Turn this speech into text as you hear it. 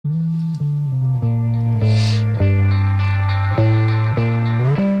Good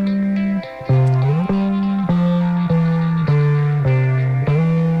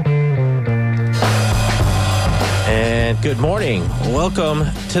morning. Welcome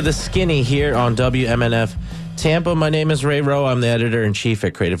to The Skinny here on WMNF Tampa. My name is Ray Rowe. I'm the editor-in-chief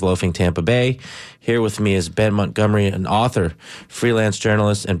at Creative Loafing Tampa Bay. Here with me is Ben Montgomery, an author, freelance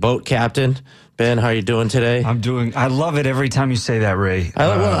journalist, and boat captain. Ben, how are you doing today? I love it every time you say that, Ray.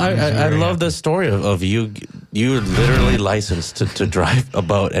 I love the story of you. You literally licensed to drive a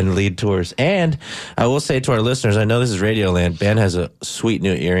boat and lead tours. And I will say to our listeners, I know this is Radioland. Ben has a sweet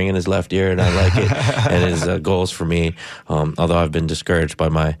new earring in his left ear, and I like it. And his goals for me, although I've been discouraged by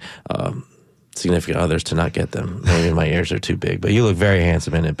my significant others to not get them. Maybe my ears are too big. But you look very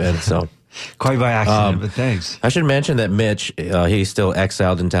handsome in it, Ben. So. Quite by accident, but thanks. I should mention that Mitch, he's still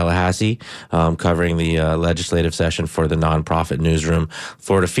exiled in Tallahassee, covering the legislative session for the nonprofit newsroom,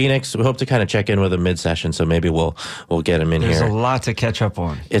 Florida Phoenix. We hope to kind of check in with him mid-session, so maybe we'll get him in here. There's a lot to catch up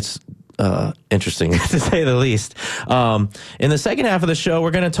on. It's interesting, to say the least. In the second half of the show,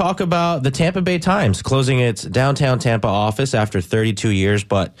 we're going to talk about the Tampa Bay Times closing its downtown Tampa office after 32 years.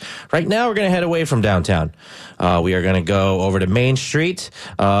 But right now, we're going to head away from downtown. We are going to go over to Main Street,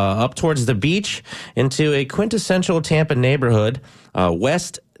 up towards the beach, into a quintessential Tampa neighborhood,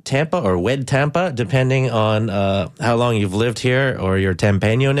 West Tampa or Wed Tampa, depending on how long you've lived here or your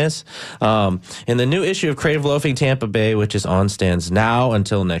Tampaño-ness. In the new issue of Creative Loafing Tampa Bay, which is on stands now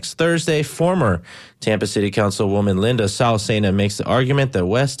until next Thursday, former Tampa City Councilwoman Linda Salcena makes the argument that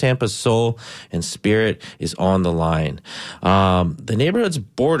West Tampa's soul and spirit is on the line. The neighborhood's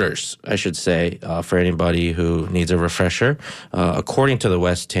borders, I should say, for anybody who needs a refresher, according to the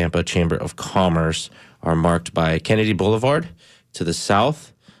West Tampa Chamber of Commerce, are marked by Kennedy Boulevard to the south,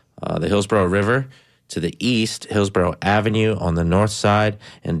 the Hillsborough River to the east, Hillsborough Avenue on the north side,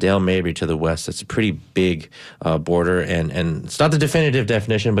 and Dale Mabry to the west. It's a pretty big border, and it's not the definitive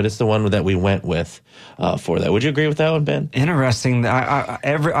definition, but it's the one that we went with for that. Would you agree with that one, Ben? Interesting.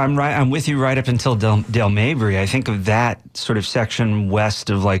 I'm with you right up until Dale Mabry. I think of that sort of section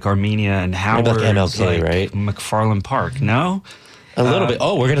west of like Armenia and Howard, like MLK, right? McFarland Park. No. A little bit.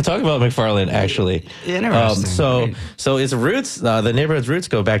 Oh, we're going to talk about McFarland, actually. Interesting. So its roots, the neighborhood's roots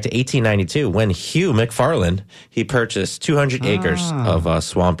go back to 1892 when Hugh McFarland, he purchased 200 acres of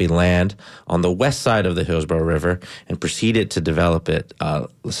swampy land on the west side of the Hillsborough River and proceeded to develop it.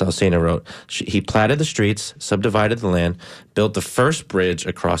 Salcena wrote, he platted the streets, subdivided the land, built the first bridge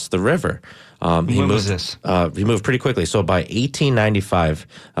across the river. When was this? He moved pretty quickly. So by 1895,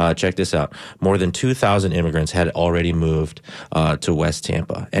 check this out, more than 2,000 immigrants had already moved to West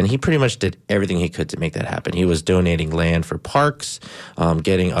Tampa. And he pretty much did everything he could to make that happen. He was donating land for parks,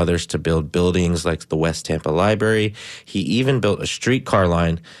 getting others to build buildings like the West Tampa Library. He even built a streetcar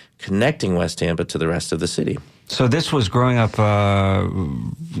line connecting West Tampa to the rest of the city. So this was growing up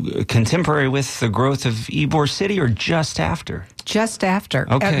contemporary with the growth of Ybor City, or just after? Just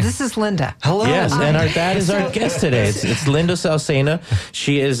after. Okay. This is Linda. Hello. Yes, and that is our guest today. It's Linda Salcena.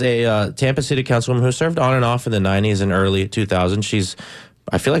 She is a Tampa City Councilwoman who served on and off in the 90s and early 2000s. She's,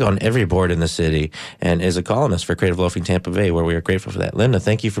 I feel like, on every board in the city and is a columnist for Creative Loafing Tampa Bay, where we are grateful for that. Linda,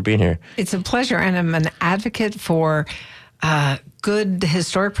 thank you for being here. It's a pleasure, and I'm an advocate for good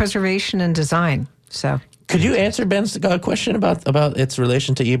historic preservation and design. So. Could you answer Ben's question about its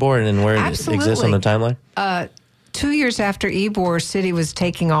relation to Ybor and where Absolutely. it exists on the timeline? 2 years after Ybor City was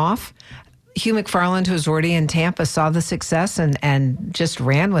taking off, Hugh McFarland, who was already in Tampa, saw the success and just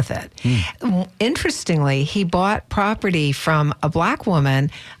ran with it. Interestingly, he bought property from a black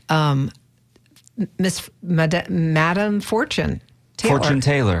woman, Madam Fortune Taylor. Fortune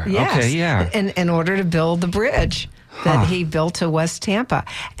Taylor. Yes. Okay, yeah. In order to build the bridge that he built to West Tampa.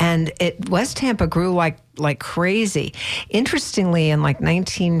 And West Tampa grew like crazy. Interestingly, in like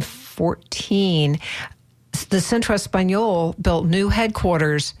 1914, the Centro Español built new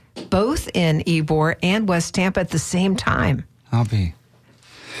headquarters both in Ybor and West Tampa at the same time. I'll be.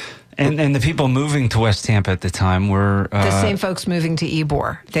 And the people moving to West Tampa at the time were... the same folks moving to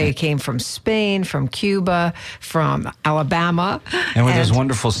Ybor. They came from Spain, from Cuba, from Alabama. And were those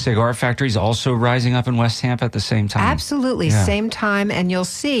wonderful cigar factories also rising up in West Tampa at the same time? Absolutely, same time. And you'll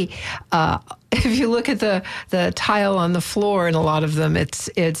see, if you look at the tile on the floor in a lot of them, it's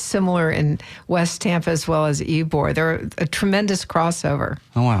similar in West Tampa as well as Ybor. They're a tremendous crossover.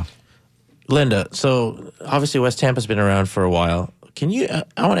 Oh, wow. Linda, so obviously West Tampa's been around for a while. Can you,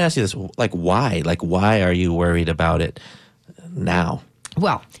 I want to ask you this, why? Why are you worried about it now?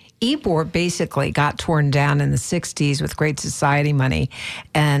 Well, Ybor basically got torn down in the 60s with Great Society money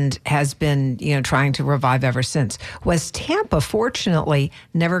and has been, trying to revive ever since. West Tampa, fortunately,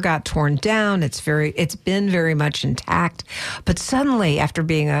 never got torn down. It's been very much intact. But suddenly, after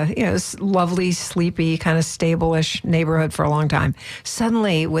being a, lovely, sleepy, kind of stable-ish neighborhood for a long time,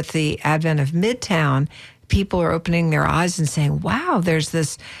 suddenly with the advent of Midtown, people are opening their eyes and saying, wow, there's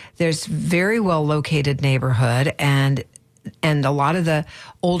very well located neighborhood, and a lot of the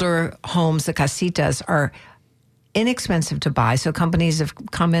older homes, the casitas, are inexpensive to buy. So companies have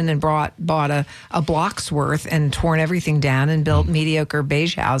come in and bought a block's worth and torn everything down and built mediocre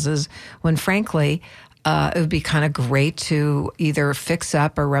beige houses when, frankly, it would be kind of great to either fix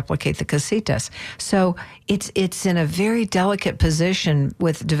up or replicate the casitas. So it's in a very delicate position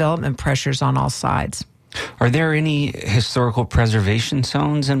with development pressures on all sides. Are there any historical preservation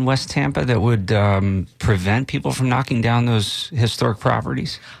zones in West Tampa that would prevent people from knocking down those historic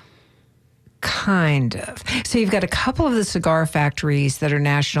properties? Kind of. So you've got a couple of the cigar factories that are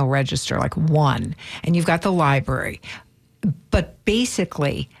National Register, like one, and you've got the library. But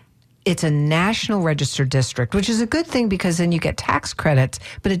basically, it's a National Register district, which is a good thing because then you get tax credits,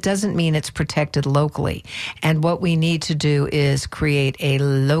 but it doesn't mean it's protected locally. And what we need to do is create a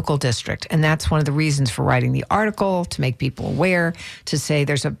local district. And that's one of the reasons for writing the article, to make people aware, to say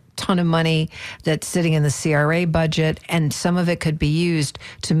there's a ton of money that's sitting in the CRA budget, and some of it could be used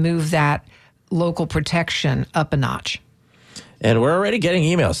to move that local protection up a notch. And we're already getting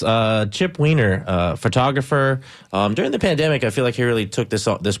emails. Chip Weiner, photographer. During the pandemic, I feel like he really took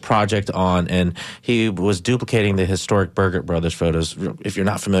this project on, and he was duplicating the historic Burgert Brothers photos. If you're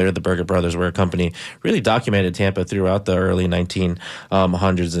not familiar, the Burgert Brothers were a company really documented Tampa throughout the early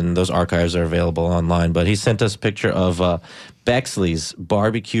 1900s, and those archives are available online. But he sent us a picture of Bexley's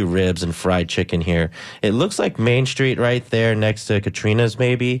barbecue ribs and fried chicken here. It looks like Main Street right there next to Katrina's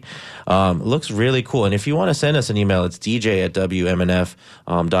maybe. Looks really cool. And if you want to send us an email, it's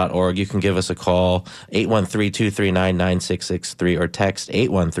dj@wmnf.org. You can give us a call, 813-239-9663, or text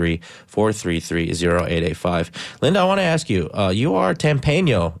 813-433-0885. Linda, I want to ask you, you are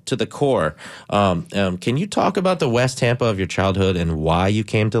Tampano to the core. Can you talk about the West Tampa of your childhood and why you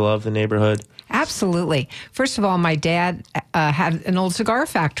came to love the neighborhood? Absolutely. First of all, my dad had an old cigar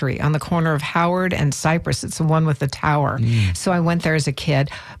factory on the corner of Howard and Cypress. It's the one with the tower. So I went there as a kid.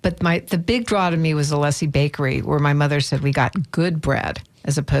 But the big draw to me was Alessi Bakery, where my mother said we got good bread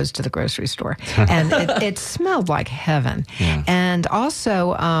as opposed to the grocery store. And it smelled like heaven. Yeah. And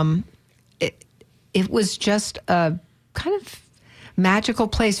also, it was just a kind of magical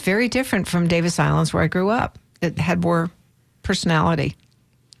place, very different from Davis Islands, where I grew up. It had more personality.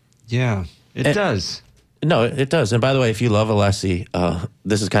 Yeah. It does. No, it does. And by the way, if you love Alessi,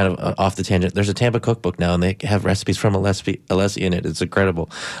 this is kind of off the tangent. There's a Tampa cookbook now, and they have recipes from Alessi in it. It's incredible.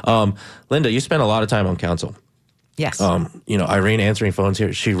 Linda, you spent a lot of time on council. Yes. Irene answering phones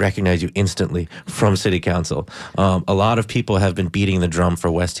here, she recognized you instantly from city council. A lot of people have been beating the drum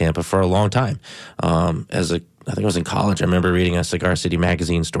for West Tampa for a long time. I think I was in college. I remember reading a Cigar City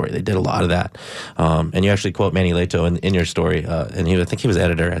magazine story. They did a lot of that. And you actually quote Manny Leto in your story. And I think he was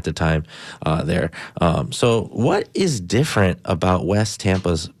editor at the time there. So what is different about West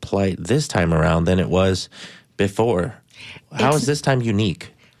Tampa's plight this time around than it was before? How is this time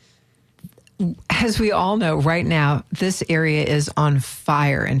unique? As we all know, right now, this area is on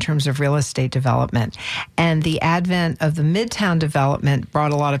fire in terms of real estate development. And the advent of the Midtown development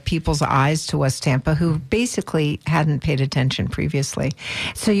brought a lot of people's eyes to West Tampa who basically hadn't paid attention previously.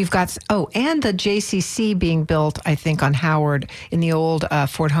 So you've got, and the JCC being built, I think, on Howard in the old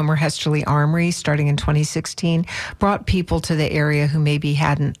Fort Homer Hesterly Armory starting in 2016, brought people to the area who maybe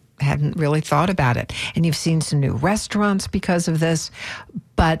hadn't really thought about it. And you've seen some new restaurants because of this.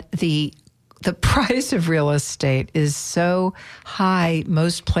 But the price of real estate is so high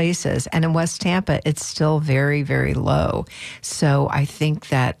most places, and in West Tampa, it's still very, very low. So I think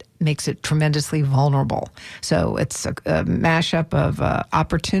that makes it tremendously vulnerable. So it's a mashup of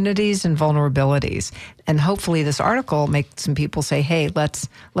opportunities and vulnerabilities. And hopefully this article makes some people say, hey, let's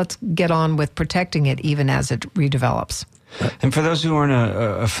get on with protecting it even as it redevelops. And for those who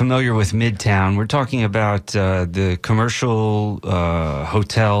aren't familiar with Midtown, we're talking about the commercial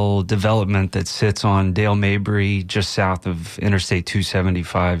hotel development that sits on Dale Mabry, just south of Interstate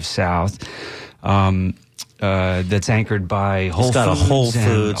 275 South. That's anchored by Whole Foods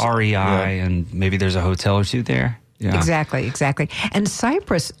and REI, and maybe there's a hotel or two there. Yeah. Exactly. And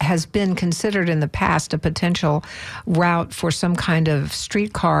Cypress has been considered in the past a potential route for some kind of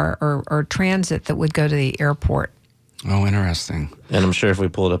streetcar or transit that would go to the airport. Oh, interesting. And I'm sure if we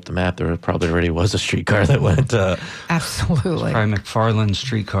pulled up the map, there probably already was a streetcar that went. Absolutely. Probably McFarland's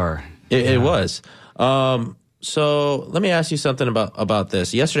streetcar. It was. So let me ask you something about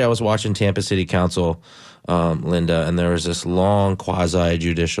this. Yesterday, I was watching Tampa City Council, Linda, and there was this long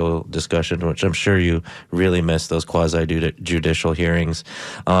quasi-judicial discussion, which I'm sure you really missed those quasi-judicial hearings.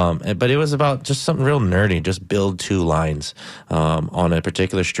 But it was about just something real nerdy, just build 2 lines on a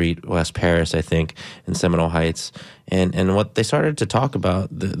particular street, West Paris, I think, in Seminole Heights. And what they started to talk about,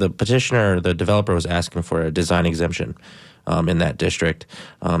 the petitioner, the developer was asking for a design exemption in that district.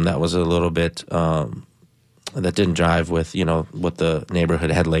 That was a little bit, that didn't jive with, what the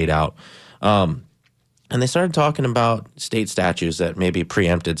neighborhood had laid out. And they started talking about state statutes that maybe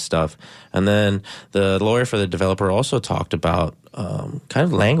preempted stuff. And then the lawyer for the developer also talked about kind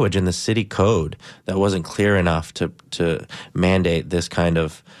of language in the city code that wasn't clear enough to mandate this kind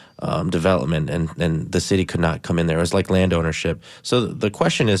of development, and the city could not come in there. It was like land ownership. So the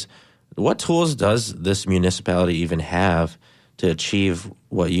question is, what tools does this municipality even have to achieve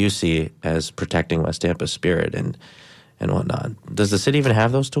what you see as protecting West Tampa's spirit and whatnot? Does the city even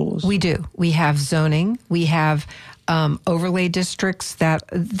have those tools? We do. We have zoning. We have overlay districts that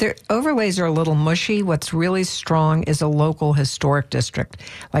their overlays are a little mushy. What's really strong is a local historic district,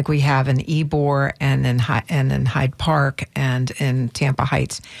 like we have in Ybor and in Hyde Park and in Tampa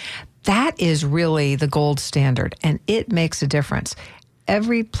Heights. That is really the gold standard, and it makes a difference.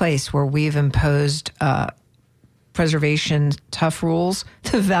 Every place where we've imposed preservation tough rules,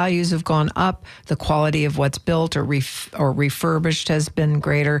 the values have gone up, the quality of what's built or refurbished has been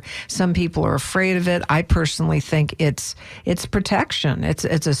greater. Some people are afraid of it. I personally think it's protection. It's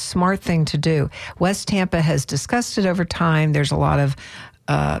a smart thing to do. West Tampa has discussed it over time. There's a lot of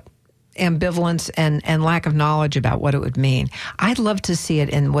ambivalence and lack of knowledge about what it would mean. I'd love to see it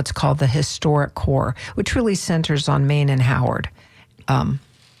in what's called the historic core, which really centers on Main and Howard.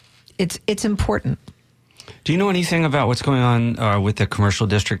 It's important. Do you know anything about what's going on with the commercial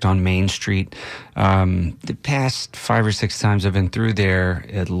district on Main Street? The past 5 or 6 times I've been through there,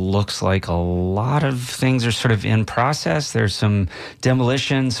 it looks like a lot of things are sort of in process. There's some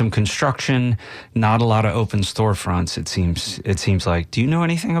demolition, some construction, not a lot of open storefronts, it seems like. Do you know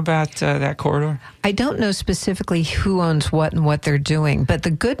anything about that corridor? I don't know specifically who owns what and what they're doing, but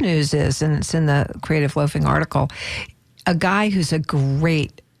the good news is, and it's in the Creative Loafing article, a guy who's a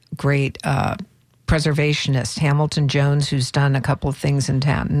great preservationist, Hamilton Jones, who's done a couple of things in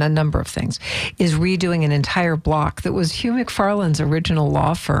town, a number of things, is redoing an entire block that was Hugh McFarland's original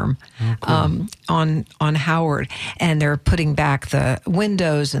law firm. Oh, cool. on Howard, and they're putting back the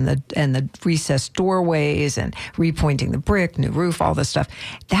windows and the recessed doorways and repointing the brick, new roof, all this stuff.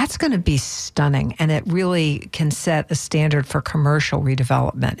 That's going to be stunning, and it really can set a standard for commercial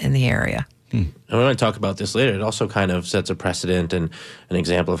redevelopment in the area. And we're going to talk about this later. It also kind of sets a precedent and an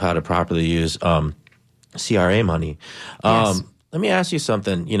example of how to properly use CRA money. Yes. Let me ask you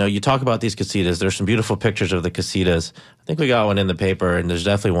something. You talk about these casitas. There's some beautiful pictures of the casitas. I think we got one in the paper, and there's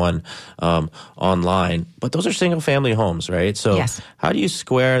definitely one online. But those are single-family homes, right? So yes. How do you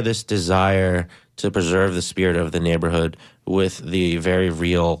square this desire to preserve the spirit of the neighborhood with the very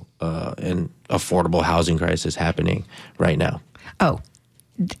real and affordable housing crisis happening right now? Oh,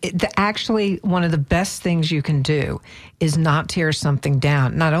 actually, one of the best things you can do is not tear something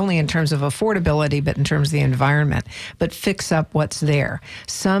down, not only in terms of affordability, but in terms of the environment, but fix up what's there.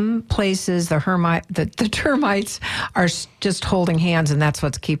 Some places, the termites are just holding hands, and that's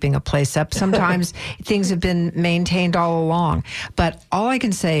what's keeping a place up. Sometimes things have been maintained all along. But all I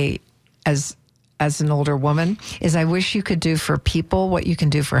can say as an older woman is I wish you could do for people what you can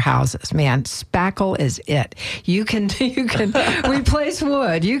do for houses. Man, spackle is it. You can replace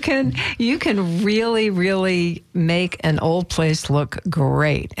wood. You can really, really make an old place look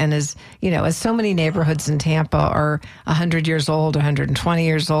great. And as so many neighborhoods in Tampa are 100 years old, 120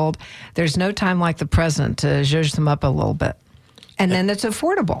 years old, there's no time like the present to zhuzh them up a little bit. And then it's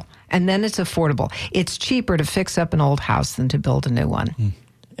affordable. It's cheaper to fix up an old house than to build a new one.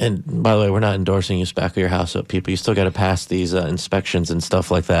 And by the way, we're not endorsing you spackle your house up, people. You still got to pass these inspections and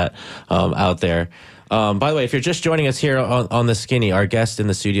stuff like that out there. By the way, if you're just joining us here on The Skinny, our guest in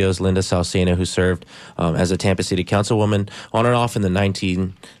the studio is Linda Salcena, who served as a Tampa City Councilwoman on and off in the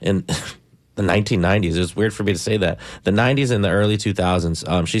 1990s. It's weird for me to say that. The 90s and the early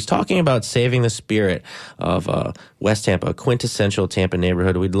 2000s. She's talking about saving the spirit of West Tampa, a quintessential Tampa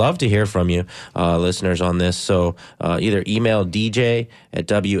neighborhood. We'd love to hear from you, listeners, on this. So either email dj@wmnf.org,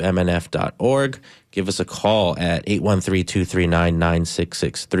 give us a call at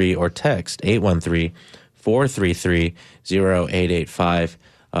 813-239-9663, or text 813-433-0885.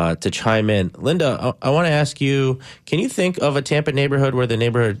 to chime in. Linda, I want to ask you, can you think of a Tampa neighborhood where the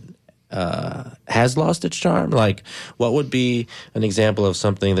neighborhood has lost its charm? Like, what would be an example of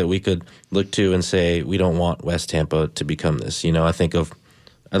something that we could look to and say, we don't want West Tampa to become this? You know,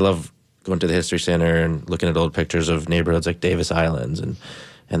 I love going to the History Center and looking at old pictures of neighborhoods like Davis Islands and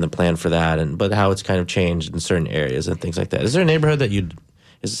the plan for that, but how it's kind of changed in certain areas and things like that. Is there a neighborhood that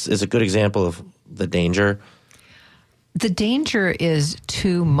is a good example of the danger? The danger is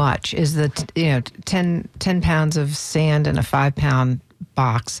too much, is the 10 pounds of sand in a 5-pound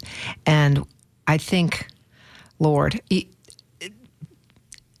box. And I think, Lord,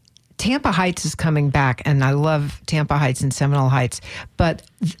 Tampa Heights is coming back, and I love Tampa Heights and Seminole Heights, but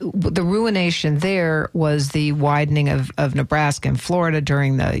the ruination there was the widening of Nebraska and Florida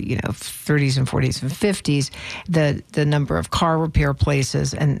during the 30s and 40s and 50s, the number of car repair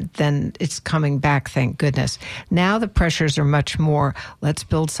places, and then it's coming back, thank goodness. Now the pressures are much more, let's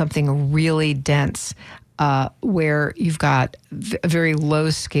build something really dense, where you've got a very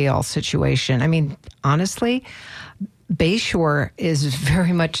low-scale situation. I mean, honestly, Bayshore is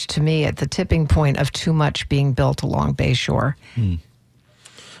very much, to me, at the tipping point of too much being built along Bayshore. We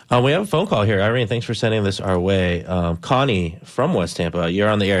have a phone call here. Irene, thanks for sending this our way. Connie from West Tampa, you're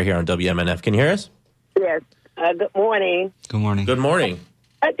on the air here on WMNF. Can you hear us? Yes. Good morning. Good morning. Good morning.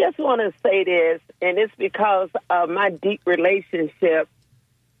 I just want to say this, and it's because of my deep relationship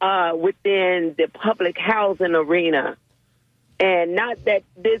within the public housing arena. And not that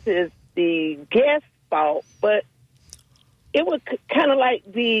this is the guest's fault, but it would kind of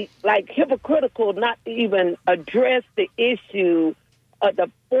be hypocritical not to even address the issue of the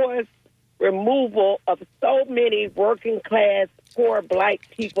forced removal of so many working class, poor Black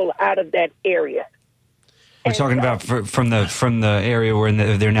people out of that area. We're talking about from the area where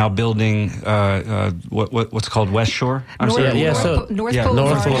they're now building what's called West Shore. North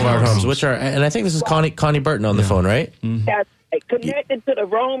Boulevard Homes, which are, and I think this is Connie Burton on the phone, right? Mm-hmm. That's connected to the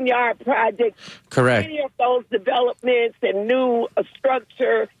Rome Yard project. Correct. Many of those developments and new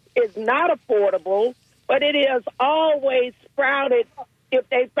structure is not affordable, but it is always sprouted. If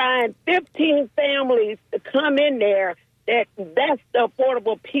they find 15 families to come in there, that's the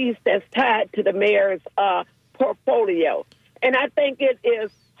affordable piece that's tied to the mayor's portfolio. And I think it is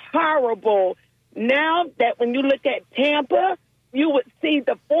horrible now that when you look at Tampa, you would see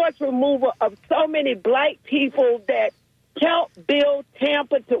the forced removal of so many Black people that helped build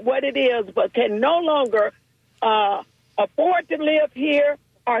Tampa to what it is, but can no longer afford to live here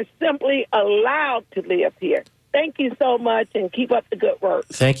or simply allowed to live here. Thank you so much, and keep up the good work.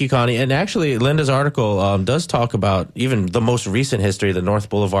 Thank you, Connie. And actually, Linda's article does talk about even the most recent history of the North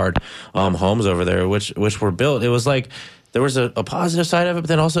Boulevard homes over there, which were built. It was like there was a positive side of it, but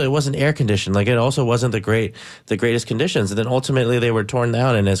then also it wasn't air conditioned. Like, it also wasn't the greatest conditions. And then ultimately they were torn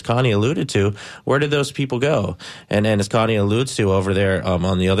down. And as Connie alluded to, where did those people go? And as Connie alludes to over there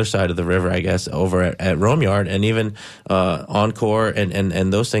on the other side of the river, I guess, over at Rome Yard, and even Encore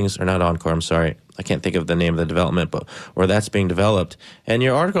and those things are not Encore, I'm sorry. I can't think of the name of the development, but where that's being developed. And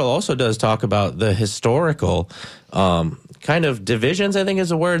your article also does talk about the historical kind of divisions, I think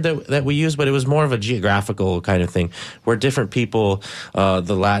is a word that we use, but it was more of a geographical kind of thing, where different people,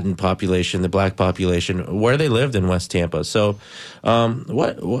 the Latin population, the Black population, where they lived in West Tampa. So can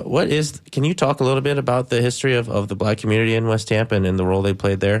you talk a little bit about the history of the Black community in West Tampa and the role they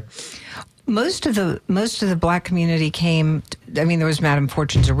played there? Most of the Black community came. I mean, there was Madame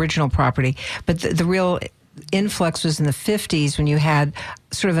Fortune's original property, but the real influx was in the 50s when you had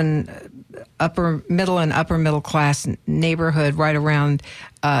sort of an upper middle class neighborhood right around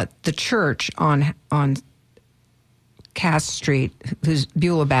the church on Cass Street, who's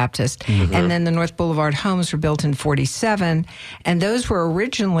Beulah Baptist, Mm-hmm. and then the North Boulevard homes were built in 47, and those were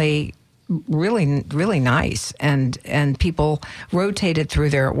originally really, really nice, and people rotated through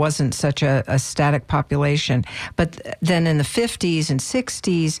there. It wasn't such a static population. But then in the 50s and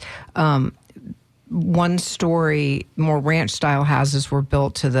 60s, one-story, more ranch-style houses were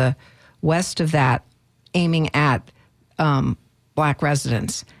built to the west of that, aiming at Black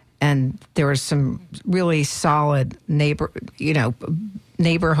residents. And there were some really solid neighborhoods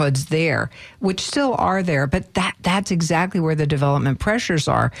there, which still are there, but that's exactly where the development pressures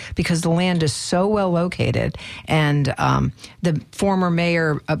are, because the land is so well located. And the former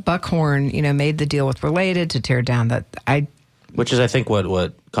mayor Buckhorn, made the deal with Related to tear down which is, I think,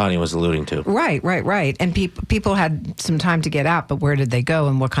 what Connie was alluding to. Right. And people had some time to get out, but where did they go,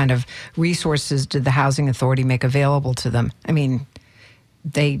 and what kind of resources did the Housing Authority make available to them? I mean,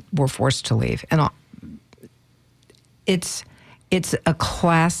 they were forced to leave. And it's a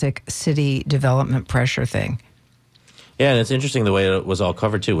classic city development pressure thing. Yeah, and it's interesting the way it was all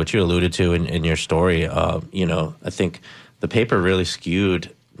covered too, what you alluded to in your story. I think the paper really skewed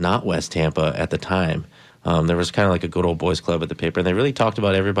not West Tampa at the time. There was kind of like a good old boys club at the paper, and they really talked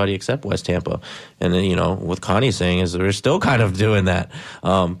about everybody except West Tampa. And then, what Connie's saying is we're still kind of doing that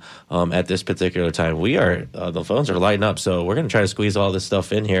at this particular time. We are, the phones are lighting up, so we're going to try to squeeze all this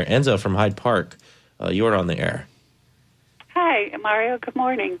stuff in here. Enza from Hyde Park, you are on the air. Hi, Mario. Good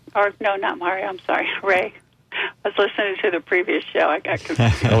morning. Or, no, not Mario. I'm sorry, Ray. I was listening to the previous show. I got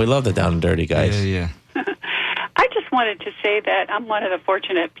confused. Oh, we love the down and dirty guys. Yeah. I just wanted to say that I'm one of the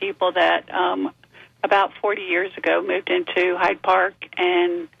fortunate people that about 40 years ago moved into Hyde Park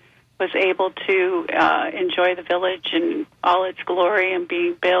and was able to enjoy the village and all its glory and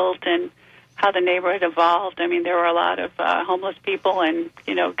being built and how the neighborhood evolved. I mean, there were a lot of homeless people and,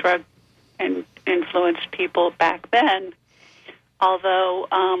 drug and influenced people back then. Although,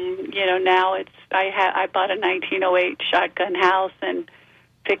 now I bought a 1908 shotgun house and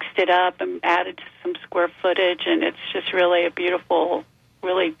fixed it up and added some square footage, and it's just really a beautiful,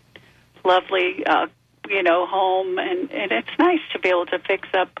 really lovely, home, and it's nice to be able to fix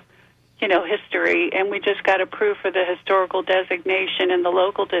up, history. And we just got approved for the historical designation in the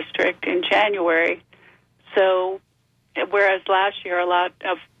local district in January. So, whereas last year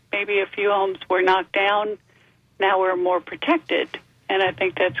maybe a few homes were knocked down, now we're more protected, and I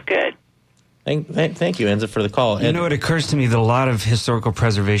think that's good. Thank you, Enza, for the call. It occurs to me that a lot of historical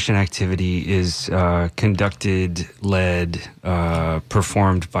preservation activity is conducted, led,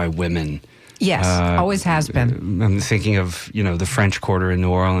 performed by women. Yes, always has been. I'm thinking of, the French Quarter in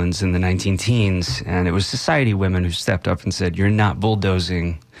New Orleans in the 19-teens, and it was society women who stepped up and said, you're not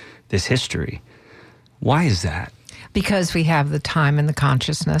bulldozing this history. Why is that? Because we have the time and the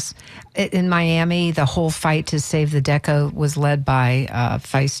consciousness. In Miami, the whole fight to save the Deco was led by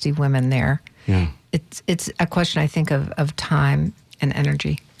feisty women there. Yeah. It's a question, I think, of time and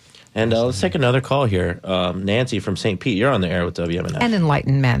energy. And let's take another call here. Nancy from St. Pete, you're on the air with WMNF. And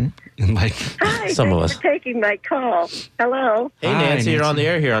enlightened men. Hi, some of us. Thanks for taking my call. Hello. Hey, Nancy, you're on the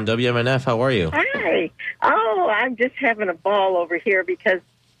air here on WMNF. How are you? Hi. Oh, I'm just having a ball over here because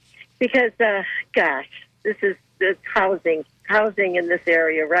gosh, this is housing in this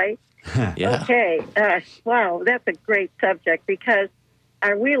area, right? Yeah. Okay. Wow, that's a great subject because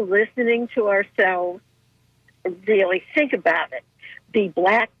are we listening to ourselves? Really think about it. The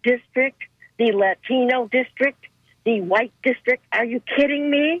black district, the Latino district, the white district. Are you kidding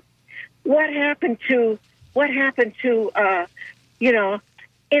me? What happened to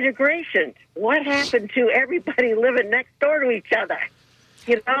integration? What happened to everybody living next door to each other?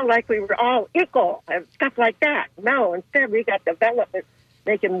 Like we were all equal and stuff like that. No, instead we got development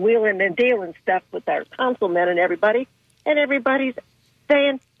making wheeling and dealing stuff with our councilmen and everybody's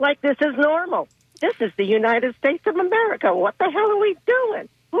saying like this is normal. This is the United States of America. What the hell are we doing?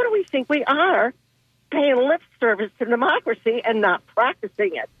 Who do we think we are? Paying lip service to democracy and not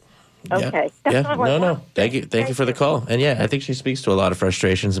practicing it. Okay. Yeah. No. Thank you for the call. And I think she speaks to a lot of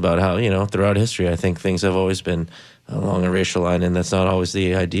frustrations about how, throughout history, I think things have always been along a racial line, and that's not always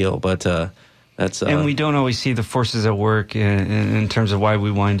the ideal. But that's and we don't always see the forces at work in terms of why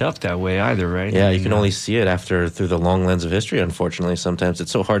we wind up that way either, right? Yeah, you can only see it through the long lens of history. Unfortunately, sometimes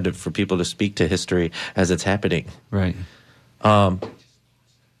it's so hard for people to speak to history as it's happening. Right.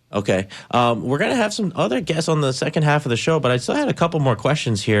 Okay. We're going to have some other guests on the second half of the show, but I still had a couple more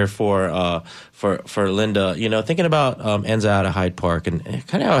questions here for Linda. Thinking about Enza out of Hyde Park and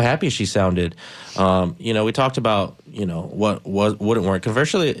kind of how happy she sounded. We talked about, what wouldn't work.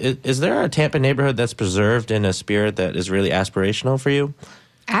 Conversely, is there a Tampa neighborhood that's preserved in a spirit that is really aspirational for you?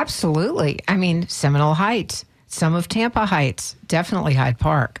 Absolutely. I mean, Seminole Heights, some of Tampa Heights, definitely Hyde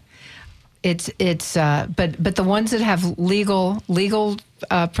Park. But the ones that have legal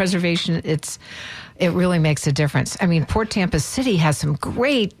preservation, it really makes a difference. I mean, Port Tampa City has some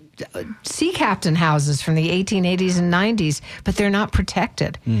great sea captain houses from the 1880s and 90s, but they're not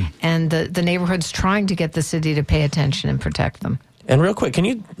protected. And the neighborhood's trying to get the city to pay attention and protect them. And real quick,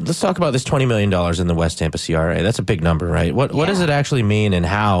 let's talk about this $20 million in the West Tampa CRA. That's a big number, right? What does it actually mean, and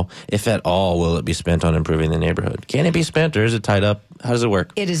how, if at all, will it be spent on improving the neighborhood? Can it be spent, or is it tied up? How does it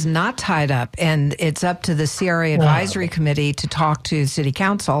work? It is not tied up, and it's up to the CRA Advisory Committee to talk to City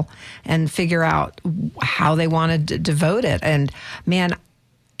Council and figure out how they want to devote it. And, man,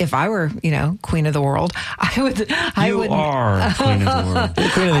 if I were, queen of the world, I would. You are queen of the world.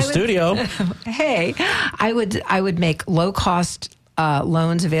 You're queen of the studio. Hey, I would make low cost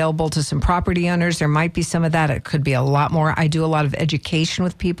loans available to some property owners. There might be some of that. It could be a lot more. I do a lot of education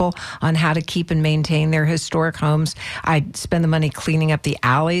with people on how to keep and maintain their historic homes. I spend the money cleaning up the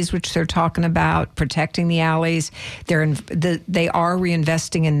alleys, which they're talking about, protecting the alleys. They are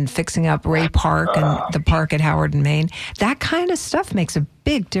reinvesting in fixing up Ray Park and the park at Howard and Main. That kind of stuff makes a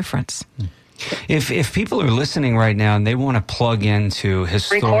big difference. If people are listening right now and they want to plug into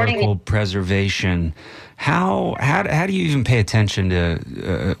historical preservation, how do you even pay attention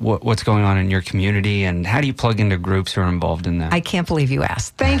to what's going on in your community, and how do you plug into groups who are involved in that? I can't believe you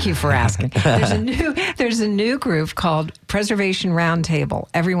asked. Thank you for asking. There's a new group called Preservation Roundtable.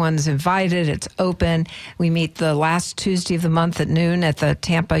 Everyone's invited. It's open. We meet the last Tuesday of the month at noon at the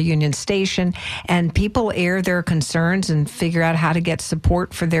Tampa Union Station, and people air their concerns and figure out how to get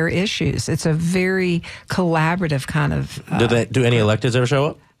support for their issues. It's a very collaborative kind of. Do any electeds ever show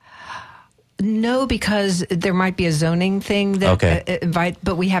up? No, because there might be a zoning thing that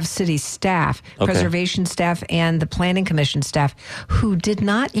but we have city staff, preservation staff, and the planning commission staff who did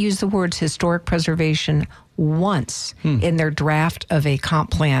not use the words historic preservation once in their draft of a comp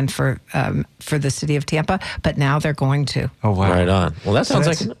plan for the city of Tampa, but now they're going to. Oh, wow. Right on. Well, that sounds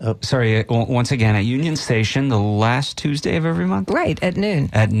like... Sorry, once again, at Union Station, the last Tuesday of every month? Right, at noon.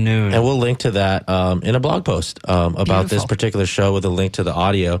 At noon. And we'll link to that in a blog post about this particular show with a link to the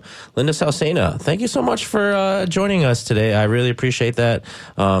audio. Linda Salcena, thank you so much for joining us today. I really appreciate that.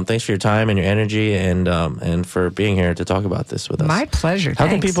 Thanks for your time and your energy and for being here to talk about this with us. My pleasure. How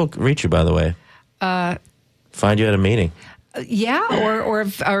can people reach you, by the way? Find you at a meeting. Or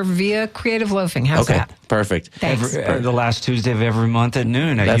via Creative Loafing. How's that? Perfect. Thanks. The last Tuesday of every month at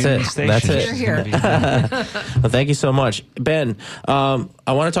noon at Union Station. That's it. Here. Well, thank you so much. Ben, I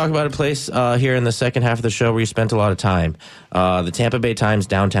want to talk about a place here in the second half of the show where you spent a lot of time. The Tampa Bay Times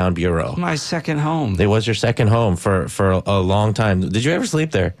Downtown Bureau. My second home. It was your second home for a long time. Did you ever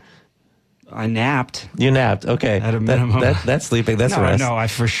sleep there? I napped. You napped. Okay. At a minimum. That's sleeping. That's rest. No, I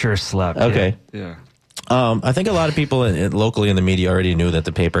for sure slept. Okay. Yeah. I think a lot of people locally in the media already knew that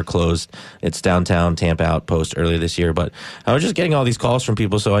the paper closed its downtown Tampa outpost earlier this year, but I was just getting all these calls from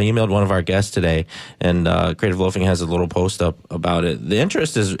people, so I emailed one of our guests today, and Creative Loafing has a little post up about it. The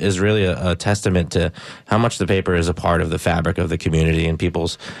interest is really a testament to how much the paper is a part of the fabric of the community and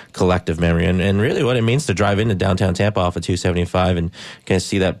people's collective memory, and really what it means to drive into downtown Tampa off of 275 and kind of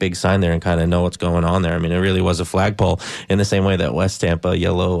see that big sign there and kind of know what's going on there. I mean, it really was a flagpole in the same way that West Tampa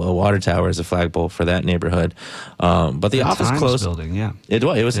Yellow Water Tower is a flagpole for that neighborhood. But the office Times closed. Building, yeah.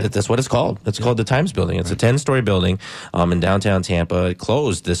 That's what it's called. It's called the Times Building. It's a 10-story building in downtown Tampa. It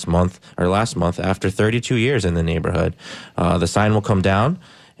closed last month after 32 years in the neighborhood. The sign will come down,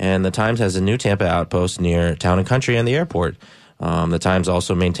 and the Times has a new Tampa outpost near Town and Country and the airport. The Times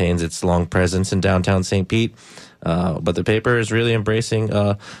also maintains its long presence in downtown St. Pete. But the paper is really embracing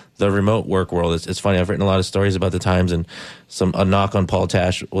the remote work world. It's funny. I've written a lot of stories about the Times, and a knock on Paul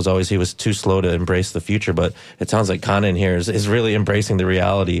Tash was always he was too slow to embrace the future. But it sounds like Conan here is really embracing the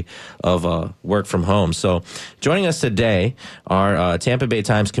reality of work from home. So joining us today are Tampa Bay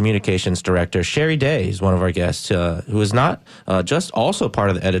Times Communications Director Sherry Day is one of our guests, who is not just also part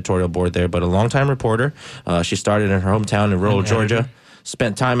of the editorial board there, but a longtime reporter. She started in her hometown in rural Georgia.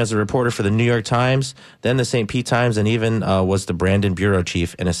 Spent time as a reporter for the New York Times, then the St. Pete Times, and even was the Brandon bureau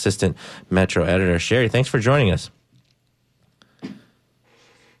chief and assistant metro editor. Sherry, thanks for joining us.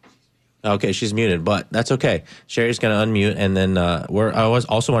 Okay, she's muted, but that's okay. Sherry's going to unmute, and then I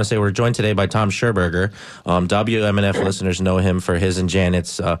also want to say we're joined today by Tom Scherberger. WMNF listeners know him for his and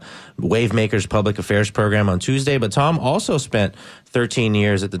Janet's Wavemakers Public Affairs program on Tuesday, but Tom also spent 13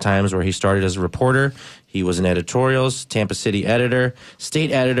 years at the Times where he started as a reporter. He was an editorials, Tampa City editor,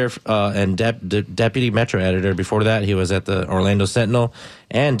 state editor, and deputy metro editor. Before that, he was at the Orlando Sentinel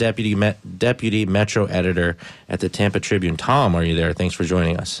and deputy metro editor at the Tampa Tribune. Tom, are you there? Thanks for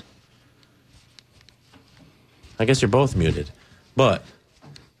joining us. I guess you're both muted, but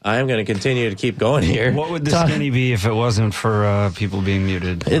I am going to continue to keep going here. What would the skinny be if it wasn't for people being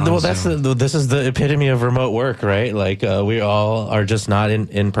muted? Well, this is the epitome of remote work, right? Like we all are just not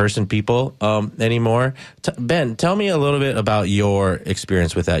in-person people anymore. Ben, tell me a little bit about your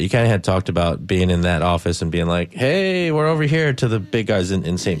experience with that. You kind of had talked about being in that office and being like, hey, we're over here to the big guys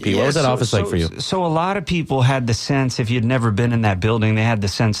in St. Pete. What was that office like for you? So a lot of people had the sense, if you'd never been in that building, they had the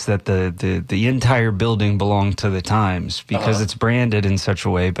sense that the entire building belonged to the Times because it's branded in such a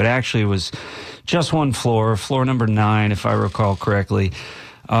way. But actually it was just one floor number 9, if I recall correctly.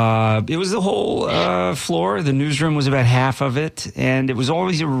 It was the whole floor. The newsroom was about half of it, and it was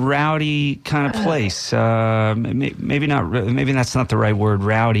always a rowdy kind of place. Maybe not. Maybe that's not the right word,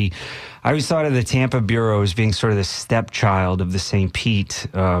 rowdy. I always thought of the Tampa Bureau as being sort of the stepchild of the St. Pete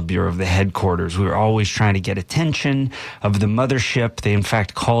Bureau, of the headquarters. We were always trying to get attention of the mothership. They, in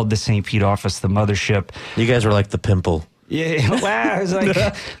fact, called the St. Pete office the mothership. You guys were like the pimple. Yeah, wow. It was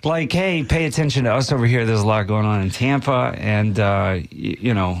like, hey, pay attention to us over here. There's a lot going on in Tampa. And,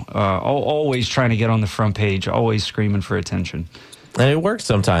 always trying to get on the front page, always screaming for attention. And it works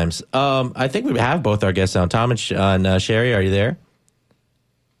sometimes. I think we have both our guests on. Tom and Sherry, are you there?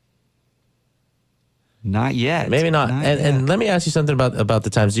 Not yet. Maybe not. And let me ask you something about the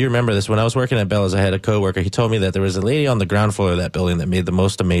times. Do you remember this? When I was working at Bella's, I had a coworker. He told me that there was a lady on the ground floor of that building that made the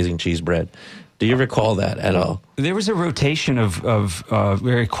most amazing cheese bread. Do you recall that at all? There was a rotation of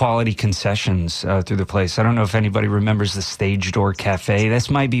very quality concessions through the place. I don't know if anybody remembers the Stage Door Cafe.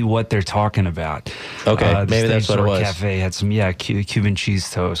 This might be what they're talking about. Okay, maybe that's what it was. The Stage Door Cafe had some, Cuban cheese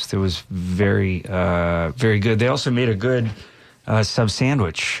toast. It was very, very good. They also made a good sub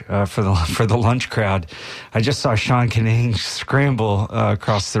sandwich for the lunch crowd. I just saw Sean Canning scramble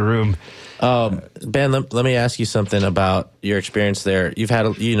across the room. Ben, let me ask you something about your experience there. You've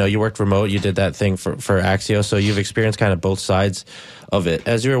had, you worked remote. You did that thing for Axios, so you've experienced kind of both sides of it.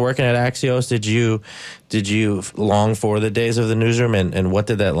 As you were working at Axios, did you long for the days of the newsroom, and what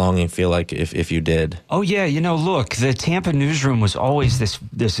did that longing feel like if you did? Oh yeah, look, the Tampa newsroom was always this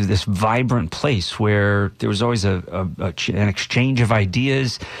vibrant place where there was always an exchange of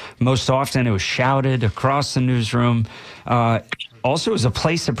ideas. Most often, it was shouted across the newsroom. Also, it was a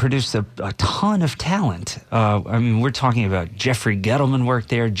place that produced a ton of talent. We're talking about Jeffrey Gettleman worked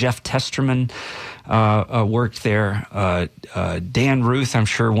there, Jeff Testerman worked there, Dan Ruth, I'm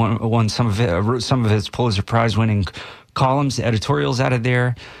sure, won some of his Pulitzer Prize-winning columns, editorials out of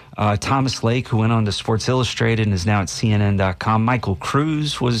there. Thomas Lake, who went on to Sports Illustrated and is now at CNN.com. Michael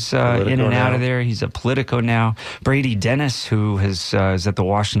Cruz was in and out of there. He's at Politico now. Brady Dennis, who is at the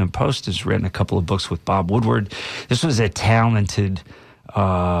Washington Post, has written a couple of books with Bob Woodward. This was a talented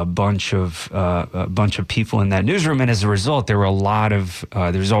bunch of people in that newsroom, and as a result, there were a lot of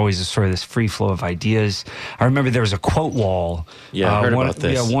there was always a sort of this free flow of ideas. I remember there was a quote wall. Yeah, I heard about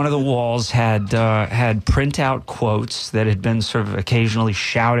this. Yeah, one of the walls had printout quotes that had been sort of occasionally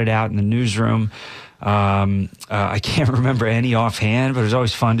shouted out in the newsroom. I can't remember any offhand, but it was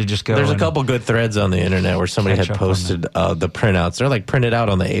always fun to just go. There's a couple good threads on the internet where somebody had posted the printouts. They're like printed out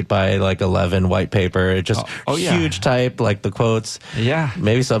on the 8x11 white paper. It just huge type, like the quotes. Yeah,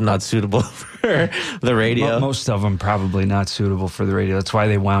 maybe some not suitable for the radio. Most of them probably not suitable for the radio. That's why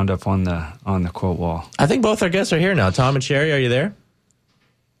they wound up on the quote wall. I think both our guests are here now. Tom and Sherry, are you there?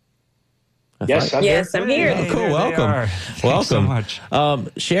 Yes, I'm here. Oh, cool. Welcome. Thanks so much.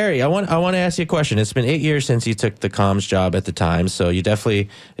 Sherry, I want to ask you a question. It's been 8 years since you took the comms job at the Times, so you definitely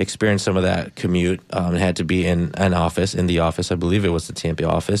experienced some of that commute. Had to be in the office. I believe it was the Tampa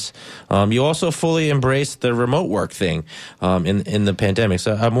office. You also fully embraced the remote work thing in the pandemic.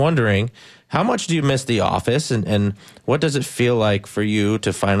 So I'm wondering, how much do you miss the office, and what does it feel like for you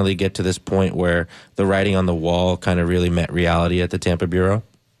to finally get to this point where the writing on the wall kind of really met reality at the Tampa Bureau?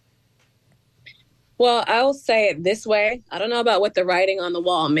 Well, I'll say it this way. I don't know about what the writing on the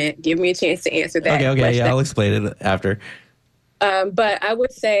wall meant. Give me a chance to answer that. Okay, yeah, I'll explain it after. But I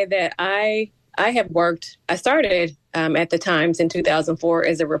would say that I started at the Times in 2004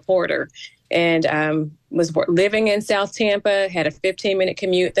 as a reporter, and was living in South Tampa, had a 15-minute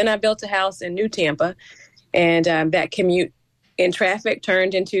commute. Then I built a house in New Tampa, and that commute in traffic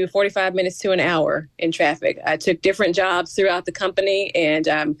turned into 45 minutes to an hour in traffic. I took different jobs throughout the company,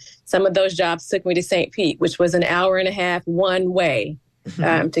 and some of those jobs took me to St. Pete, which was an hour and a half one way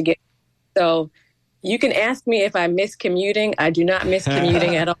to get. So you can ask me if I miss commuting. I do not miss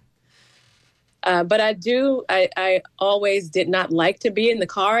commuting at all. But I do. I always did not like to be in the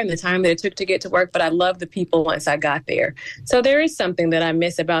car and the time that it took to get to work, but I love the people once I got there. So there is something that I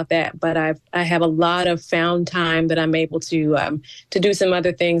miss about that, but I have a lot of found time that I'm able to do some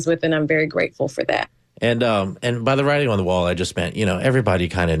other things with, and I'm very grateful for that. And by the writing on the wall, I just meant, everybody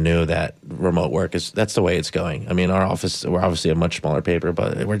kind of knew that remote work that's the way it's going. I mean, our office, we're obviously a much smaller paper,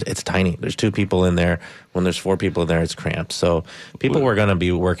 but it's tiny. There's 2 people in there. When there's 4 people in there, it's cramped. So people were going to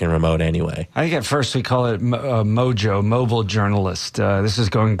be working remote anyway. I think at first we call it Mojo, mobile journalist. This is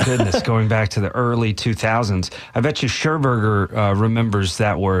going back to the early 2000s. I bet you Scherberger remembers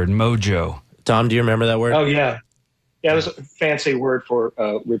that word, Mojo. Tom, do you remember that word? Oh, yeah. Yeah, it was a fancy word for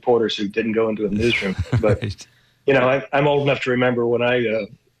reporters who didn't go into a newsroom. But, right. I'm old enough to remember when I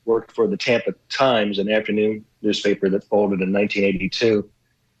worked for the Tampa Times, an afternoon newspaper that folded in 1982.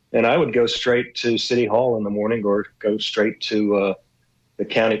 And I would go straight to City Hall in the morning or go straight to the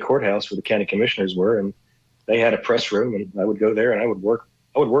county courthouse where the county commissioners were. And they had a press room, and I would go there and I would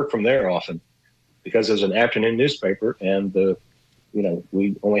work from there often because it was an afternoon newspaper, and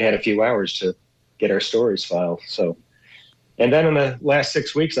we only had a few hours to get our stories filed. So, and then in the last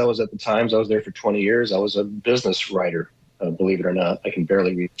 6 weeks, I was at the Times. I was there for 20 years. I was a business writer, believe it or not. I can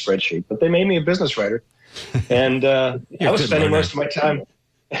barely read a spreadsheet, but they made me a business writer. And I was spending most of my time.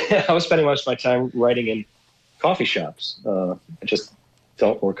 I was spending most of my time writing in coffee shops. I just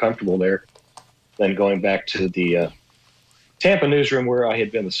felt more comfortable there than going back to the Tampa newsroom where I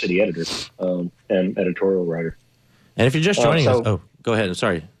had been the city editor and editorial writer. And if you're just joining us, go ahead. I'm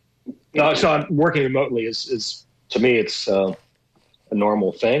sorry. No, so I'm working remotely is to me, it's a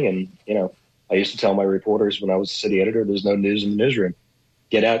normal thing. And, I used to tell my reporters when I was city editor, there's no news in the newsroom.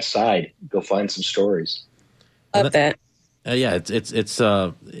 Get outside, go find some stories. Love that. Yeah,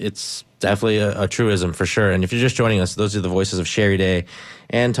 it's definitely a truism for sure. And if you're just joining us, those are the voices of Sherry Day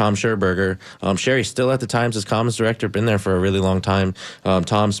and Tom Scherberger. Sherry's still at the Times as comms director, been there for a really long time.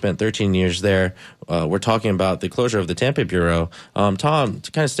 Tom spent 13 years there. We're talking about the closure of the Tampa bureau. Tom,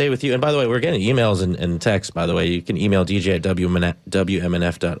 to kind of stay with you, and by the way, we're getting emails and texts, by the way. You can email DJ at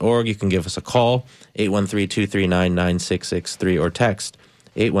WMNF.org. You can give us a call, 813-239-9663, or text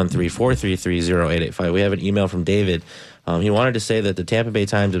 813-433-0885. We have an email from David. He wanted to say that the Tampa Bay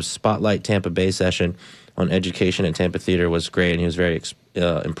Times' Spotlight Tampa Bay session on education at Tampa Theater was great, and he was very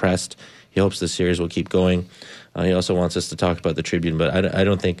impressed. He hopes the series will keep going. He also wants us to talk about the Tribune, but I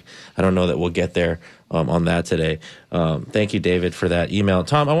don't know that we'll get there on that today. Thank you, David, for that email.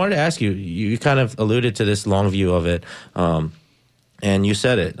 Tom, I wanted to ask you, you kind of alluded to this long view of it, and you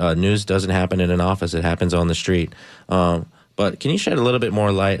said it. News doesn't happen in an office. It happens on the street. But can you shed a little bit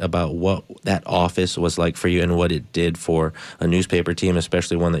more light about what that office was like for you and what it did for a newspaper team,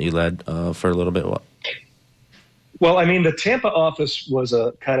 especially one that you led for a little bit? Well, I mean, the Tampa office was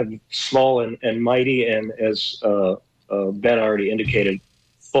a kind of small and mighty, and as Ben already indicated,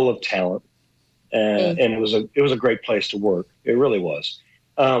 full of talent, and it was a great place to work. It really was,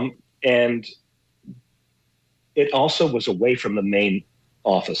 and it also was away from the main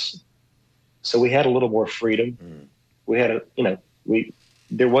office, so we had a little more freedom. We had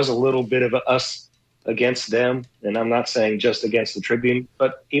there was a little bit of us against them, and I'm not saying just against the Tribune,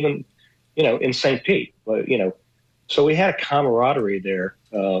 but even in St. Pete, but so we had a camaraderie there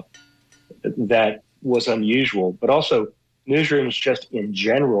that was unusual. But also newsrooms just in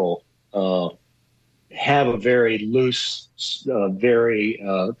general have a very loose, very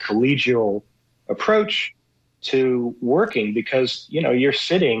collegial approach to working because you're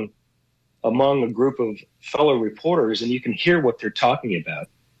sitting among a group of fellow reporters, and you can hear what they're talking about,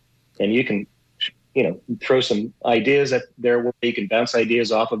 and you can, throw some ideas at their work. You can bounce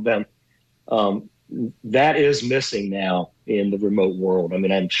ideas off of them. That is missing now in the remote world. I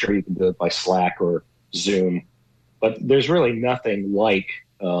mean, I'm sure you can do it by Slack or Zoom, but there's really nothing like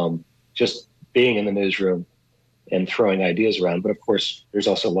just being in the newsroom and throwing ideas around. But of course, there's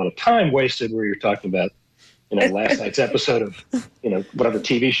also a lot of time wasted where you're talking about last night's episode of, whatever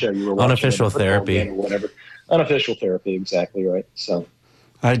TV show you were watching. Unofficial therapy. Or whatever. Unofficial therapy, exactly right. So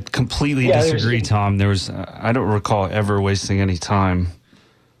I completely disagree, Tom. I don't recall ever wasting any time.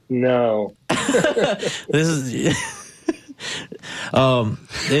 No. This is...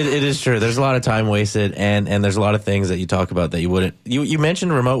 it is true. There's a lot of time wasted, and there's a lot of things that you talk about that you wouldn't. You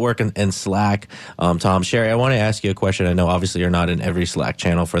mentioned remote work and Slack, Tom. Sherry, I want to ask you a question. I know obviously you're not in every Slack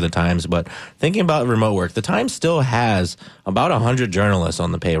channel for the Times, but thinking about remote work, the Times still has about 100 journalists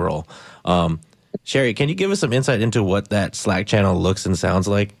on the payroll. Sherry, can you give us some insight into what that Slack channel looks and sounds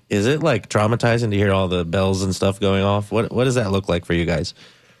like? Is it like traumatizing to hear all the bells and stuff going off? What does that look like for you guys?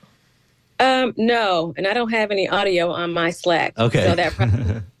 No, and I don't have any audio on my Slack. Okay.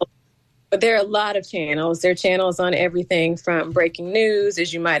 So but there are a lot of channels. There are channels on everything from breaking news,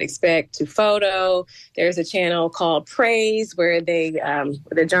 as you might expect, to photo. There's a channel called Praise where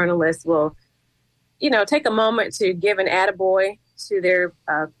the journalists will, take a moment to give an attaboy to their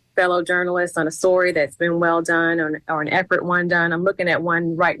fellow journalists on a story that's been well done or an effort one done. I'm looking at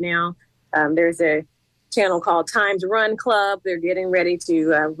one right now. There's a channel called Times Run Club. They're getting ready to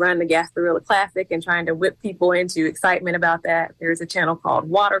run the Gasparilla Classic and trying to whip people into excitement about that. There's a channel called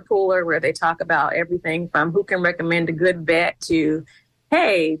Water Cooler where they talk about everything from who can recommend a good bet to,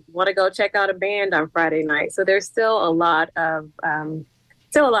 hey, want to go check out a band on Friday night. So there's still a lot of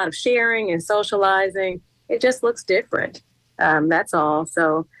sharing and socializing. It just looks different. That's all.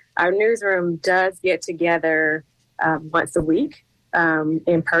 So our newsroom does get together once a week.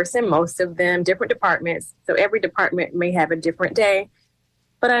 In person, most of them different departments. So every department may have a different day.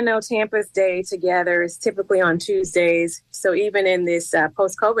 But I know Tampa's Day Together is typically on Tuesdays. So even in this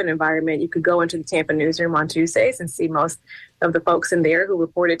post-COVID environment, you could go into the Tampa newsroom on Tuesdays and see most of the folks in there who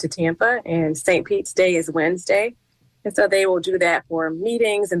reported to Tampa. And St. Pete's Day is Wednesday. And so they will do that for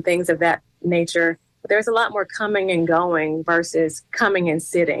meetings and things of that nature. But there's a lot more coming and going versus coming and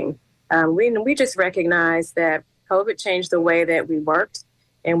sitting. We just recognize that COVID changed the way that we worked,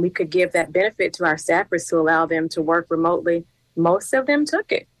 and we could give that benefit to our staffers to allow them to work remotely. Most of them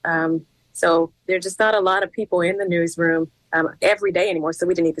took it. So there's just not a lot of people in the newsroom every day anymore. So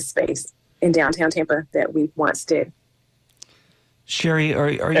we didn't need the space in downtown Tampa that we once did. Sherry,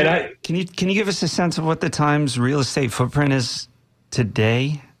 can you give us a sense of what the Times real estate footprint is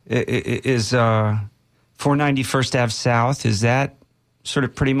today? Is 490 First Ave South, is that sort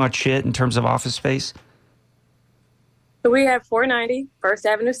of pretty much it in terms of office space? So we have 490 First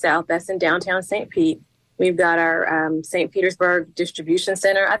Avenue South. That's in downtown St. Pete. We've got our St. Petersburg Distribution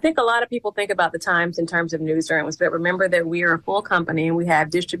Center. I think a lot of people think about the Times in terms of newsrooms, but remember that we are a full company and we have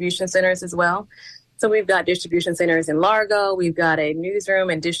distribution centers as well. So we've got distribution centers in Largo. We've got a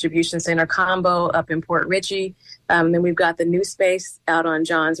newsroom and distribution center combo up in Port Richey. Then we've got the new space out on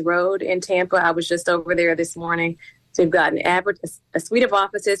Johns Road in Tampa. I was just over there this morning. So we've got a suite of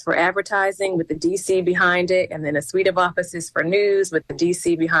offices for advertising with the DC behind it, and then a suite of offices for news with the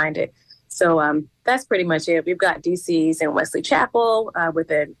DC behind it. So that's pretty much it. We've got DCs in Wesley Chapel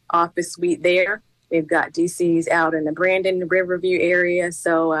with an office suite there. We've got DCs out in the Brandon, Riverview area.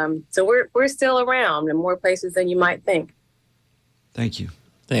 So we're still around in more places than you might think. Thank you.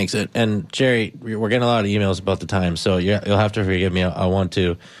 Thanks. And Jerry, we're getting a lot of emails about the Times, so you'll have to forgive me. I want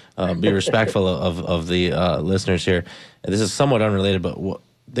to be respectful of the listeners here. This is somewhat unrelated, but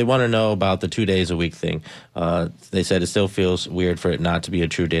they want to know about the 2 days a week thing. They said it still feels weird for it not to be a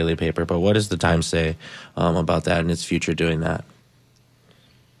true daily paper, but what does the Times say about that and its future doing that?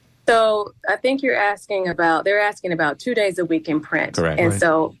 So I think they're asking about 2 days a week in print. Correct. And right.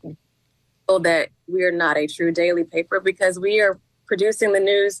 So that we are not a true daily paper because we are producing the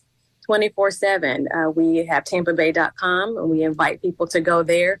news 24/7. We have TampaBay.com, and we invite people to go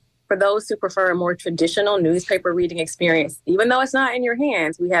there. For those who prefer a more traditional newspaper reading experience, even though it's not in your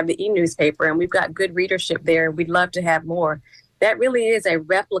hands, we have the e-newspaper, and we've got good readership there. We'd love to have more. That really is a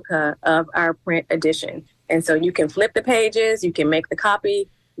replica of our print edition. And so you can flip the pages, you can make the copy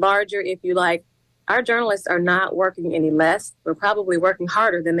larger if you like. Our journalists are not working any less. We're probably working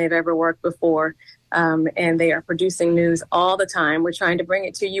harder than they've ever worked before. And they are producing news all the time. We're trying to bring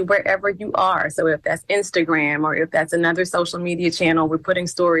it to you wherever you are. So if that's Instagram or if that's another social media channel, we're putting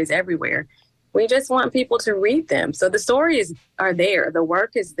stories everywhere. We just want people to read them. So the stories are there. The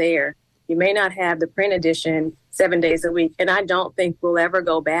work is there. You may not have the print edition 7 days a week. And I don't think we'll ever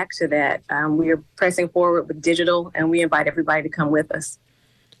go back to that. We are pressing forward with digital, and we invite everybody to come with us.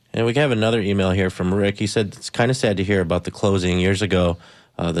 And we have another email here from Rick. He said it's kind of sad to hear about the closing. Years ago,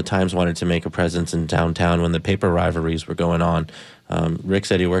 the Times wanted to make a presence in downtown when the paper rivalries were going on. Rick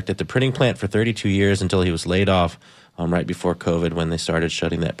said he worked at the printing plant for 32 years until he was laid off right before COVID when they started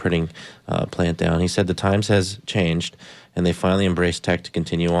shutting that printing plant down. He said the Times has changed, and they finally embraced tech to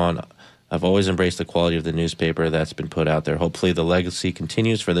continue on. I've always embraced the quality of the newspaper that's been put out there. Hopefully the legacy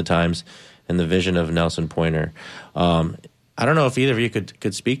continues for the Times and the vision of Nelson Pointer. I don't know if either of you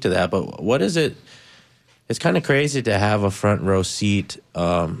could speak to that, but what is it? It's kind of crazy to have a front row seat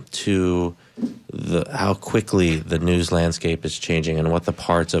to how quickly the news landscape is changing and what the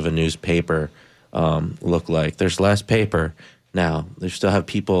parts of a newspaper look like. There's less paper now. They still have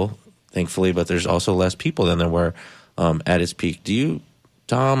people, thankfully, but there's also less people than there were at its peak. Do you,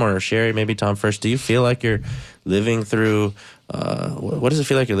 Tom or Sherry, maybe Tom first, do you feel like you're living through, what does it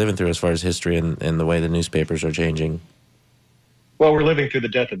feel like you're living through as far as history and the way the newspapers are changing? Well, we're living through the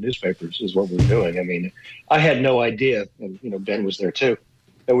death of newspapers is what we're doing. I mean, I had no idea, and Ben was there too,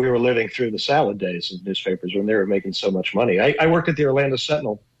 that we were living through the salad days of newspapers when they were making so much money. I worked at the Orlando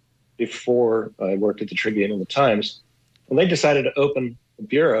Sentinel before I worked at the Tribune and the Times, and they decided to open a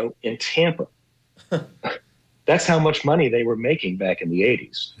bureau in Tampa. That's how much money they were making back in the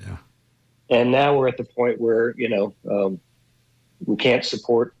 80s. Yeah. And now we're at the point where, we can't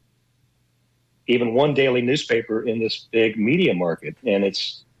support even one daily newspaper in this big media market. And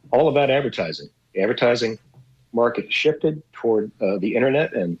it's all about advertising. The advertising market shifted toward the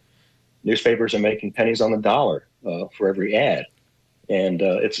internet, and newspapers are making pennies on the dollar for every ad. And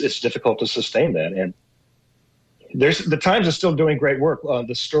it's difficult to sustain that. And the Times is still doing great work.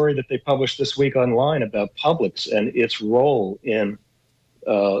 The story that they published this week online about Publix and its role in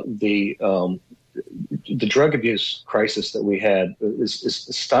the drug abuse crisis that we had is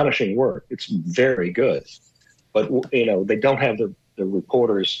astonishing work. It's very good, but they don't have the the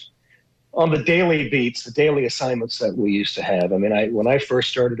reporters on the daily beats, the daily assignments that we used to have. I mean, when I first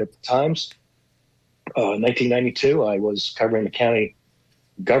started at the Times, in 1992, I was covering the county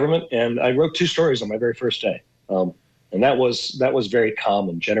government, and I wrote 2 stories on my very first day. And that was very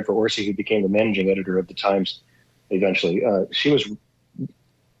common. Jennifer Orsi, who became the managing editor of the Times eventually, she was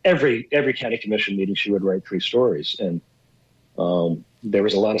every county commission meeting, she would write 3 stories. And there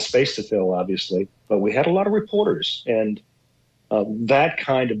was a lot of space to fill, obviously, but we had a lot of reporters. And that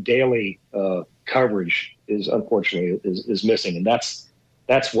kind of daily coverage is unfortunately is missing. And that's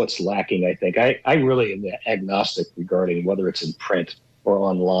what's lacking, I think. I really am agnostic regarding whether it's in print or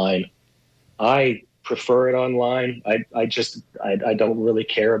online. I prefer it online. I don't really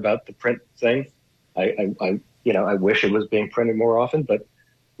care about the print thing. I wish it was being printed more often, but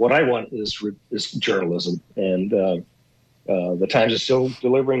what I want is journalism, and the Times is still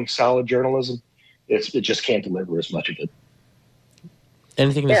delivering solid journalism. It just can't deliver as much of it.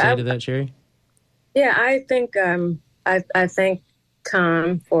 Anything to say to that, Sherry? Yeah, I think I thank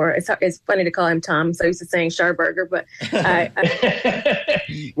Tom for it's funny to call him Tom, so I used to saying Scharberger, but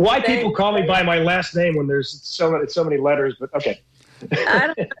why people call me by my last name when there's so many letters, but okay. I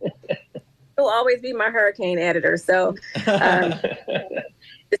don't know. He'll always be my hurricane editor, so send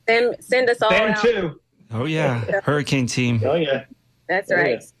us all Ben out. too. Oh yeah, hurricane team. Oh yeah, that's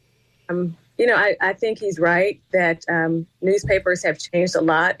right. Yeah. I think he's right that newspapers have changed a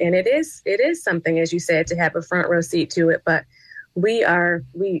lot, and it is something, as you said, to have a front row seat to it. But we're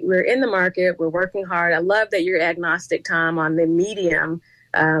in the market. We're working hard. I love that you're agnostic, Tom, on the medium,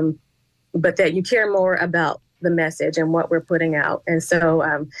 but that you care more about the message and what we're putting out. And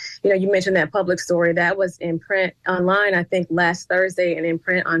so, you mentioned that public story that was in print online, I think last Thursday, and in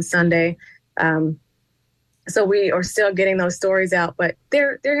print on Sunday. So we are still getting those stories out, but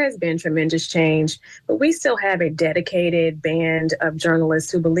there has been tremendous change. But we still have a dedicated band of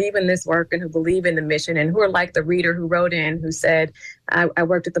journalists who believe in this work and who believe in the mission, and who are like the reader who wrote in, who said, I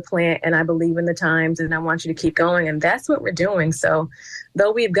worked at the plant and I believe in the Times and I want you to keep going. And that's what we're doing. So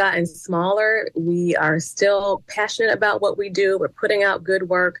though we've gotten smaller, we are still passionate about what we do. We're putting out good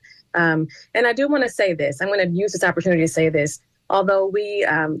work. And I do want to say this. I'm going to use this opportunity to say this. Although we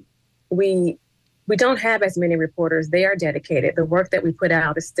don't have as many reporters. They are dedicated. The work that we put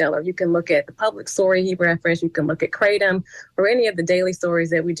out is stellar. You can look at the public story he referenced. You can look at Kratom or any of the daily stories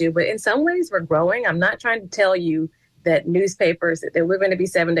that we do. But in some ways, we're growing. I'm not trying to tell you that newspapers, that we're going to be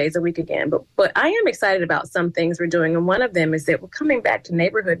 7 days a week again. But I am excited about some things we're doing. And one of them is that we're coming back to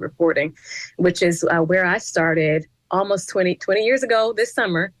neighborhood reporting, which is where I started almost 20 years ago this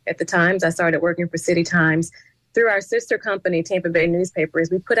summer. At the Times, I started working for City Times. Through our sister company, Tampa Bay Newspapers,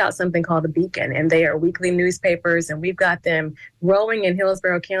 we put out something called The Beacon, and they are weekly newspapers, and we've got them growing in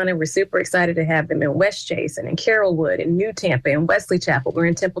Hillsborough County. We're super excited to have them in West Chase and in Carrollwood and New Tampa and Wesley Chapel. We're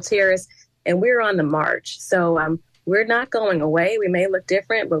in Temple Terrace, and we're on the march. So we're not going away. We may look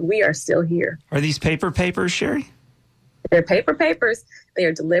different, but we are still here. Are these paper papers, Sherry? They're paper papers. They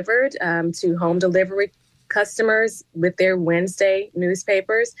are delivered to home delivery customers with their Wednesday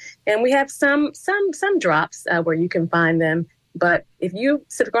newspapers. And we have some drops where you can find them. But if you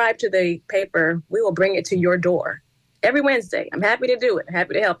subscribe to the paper, we will bring it to your door every Wednesday. I'm happy to do it. I'm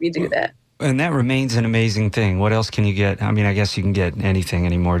happy to help you do that. And that remains an amazing thing. What else can you get? I mean, I guess you can get anything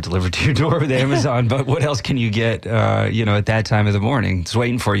anymore delivered to your door with Amazon, but what else can you get, at that time of the morning? It's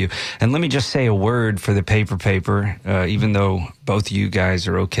waiting for you. And let me just say a word for the paper, even though both of you guys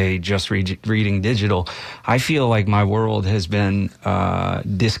are okay just reading digital. I feel like my world has been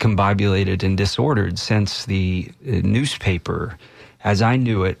discombobulated and disordered since the newspaper, as I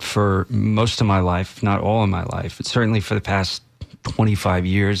knew it for most of my life, not all of my life, but certainly for the past 25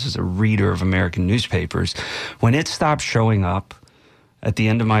 years as a reader of American newspapers, when it stopped showing up at the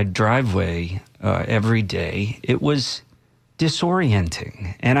end of my driveway every day, it was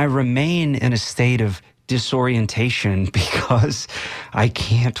disorienting. And I remain in a state of disorientation because I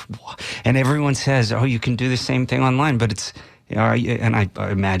can't. And everyone says, oh, you can do the same thing online, but it's. And I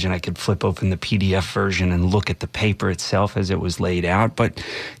imagine I could flip open the PDF version and look at the paper itself as it was laid out. But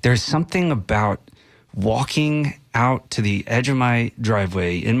there's something about walking out to the edge of my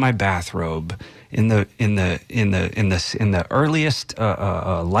driveway in my bathrobe in the earliest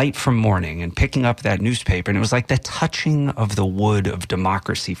light from morning and picking up that newspaper, and it was like the touching of the wood of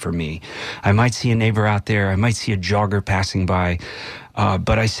democracy for me. I might see a neighbor out there, I might see a jogger passing by,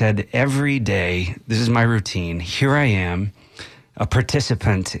 but I said every day, this is my routine. Here I am, a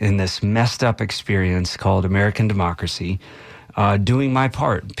participant in this messed up experience called American democracy. Doing my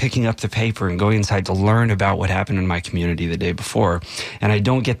part, picking up the paper and going inside to learn about what happened in my community the day before. And I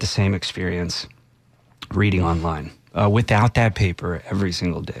don't get the same experience reading online. without that paper every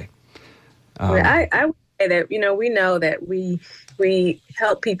single day. I would say that, we know that we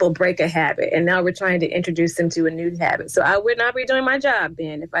help people break a habit, and now we're trying to introduce them to a new habit. So I would not be doing my job,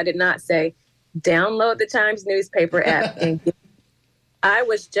 Ben, if I did not say, download the Times newspaper app. And I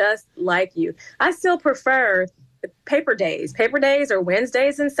was just like you. I still prefer the paper days. Paper days are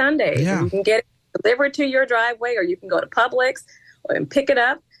Wednesdays and Sundays. Yeah. You can get it delivered to your driveway, or you can go to Publix and pick it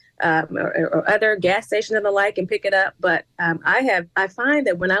up, or other gas stations and the like, and pick it up. But I find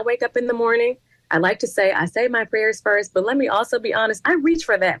that when I wake up in the morning, I like to say, I say my prayers first, but let me also be honest, I reach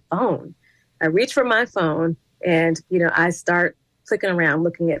for that phone. I reach for my phone, and, I start clicking around,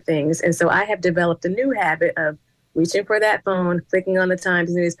 looking at things. And so I have developed a new habit of reaching for that phone, clicking on the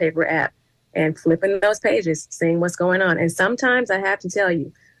Times newspaper app, and flipping those pages, seeing what's going on. And sometimes I have to tell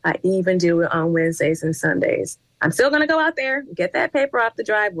you, I even do it on Wednesdays and Sundays. I'm still going to go out there, get that paper off the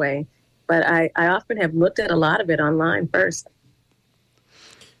driveway, but I often have looked at a lot of it online first.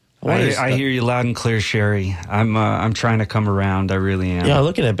 I hear you loud and clear, Sherry. I'm trying to come around. I really am. Yeah,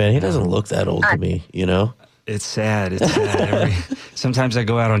 looking at Ben, he doesn't look that old to me, It's sad. It's sad. Sometimes I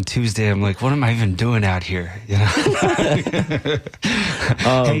go out on Tuesday. I'm like, what am I even doing out here?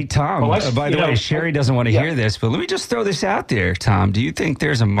 Hey, Tom, by the way, Sherry doesn't want to hear this, but let me just throw this out there, Tom. Do you think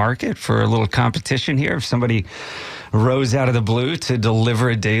there's a market for a little competition here? If somebody rose out of the blue to deliver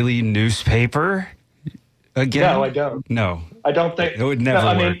a daily newspaper again? No, I don't. No. I don't think. It would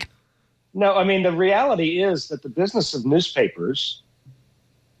never work. The reality is that the business of newspapers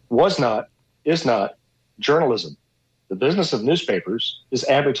is not journalism. The business of newspapers is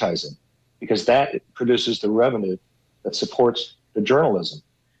advertising, because that produces the revenue that supports the journalism.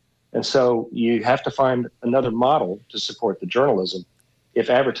 And so you have to find another model to support the journalism if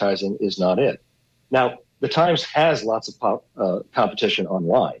advertising is not it. Now, the Times has lots of competition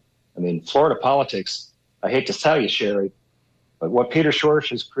online. I mean, Florida politics, I hate to tell you, Sherry, but what Peter Schorsch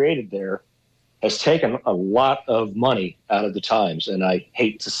has created there has taken a lot of money out of the Times. And I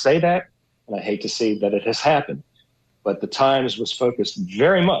hate to say that, and I hate to see that it has happened. But the Times was focused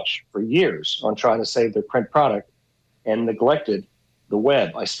very much for years on trying to save their print product and neglected the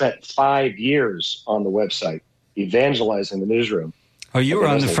web. I spent 5 years on the website evangelizing the newsroom. Oh, you were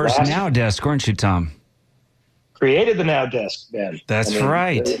on the first Now desk, weren't you, Tom? Created the Now desk, Ben. That's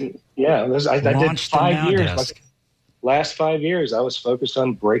right. I did 5 years. Desk. Last 5 years, I was focused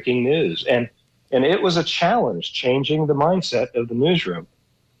on breaking news. And it was a challenge changing the mindset of the newsroom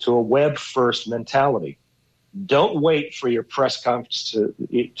to a web-first mentality. Don't wait for your press conference to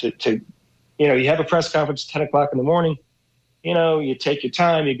you have a press conference at 10 o'clock in the morning. You take your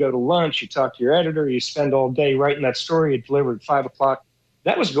time, you go to lunch, you talk to your editor, you spend all day writing that story, you deliver at 5 o'clock.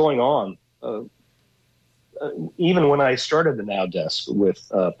 That was going on even when I started the Now desk with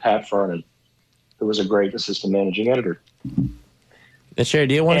Pat Farnan, who was a great assistant managing editor. And Sherry,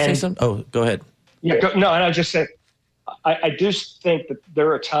 do you want to say something? Oh, go ahead. Yeah, and I just said, I do think that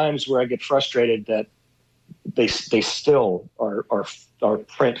there are times where I get frustrated that they still are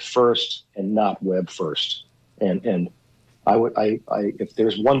print first and not web first. And I if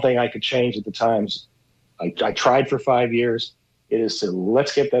there's one thing I could change at the Times, I tried for 5 years. It is to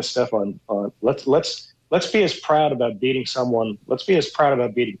let's get that stuff on. Let's be as proud about beating someone. Let's be as proud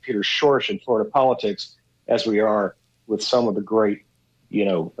about beating Peter Schorsch in Florida politics as we are with some of the great,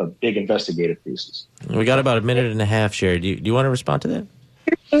 big investigative pieces. We got about a minute and a half, Sherry. Do you want to respond to that?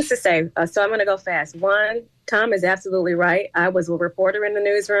 Things to say, so I'm going to go fast. One, Tom is absolutely right. I was a reporter in the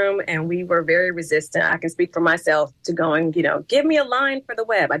newsroom, and we were very resistant. I can speak for myself to going, give me a line for the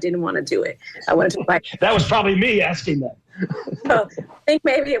web. I didn't want to do it. I wanted to fight. That was probably me asking that. So, I think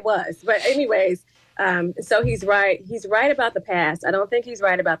maybe it was. But anyways, so he's right. He's right about the past. I don't think he's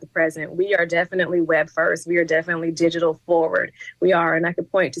right about the present. We are definitely web first. We are definitely digital forward. We are. And I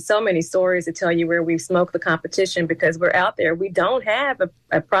could point to so many stories to tell you where we've smoked the competition because we're out there. We don't have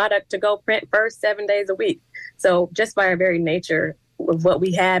a product to go print first 7 days a week. So just by our very nature of what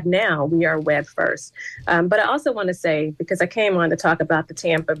we have now, we are web first. But I also want to say, because I came on to talk about the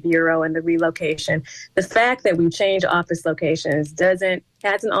Tampa Bureau and the relocation, the fact that we change office locations hasn't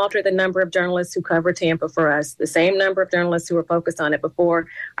altered the number of journalists who cover Tampa for us. The same number of journalists who were focused on it before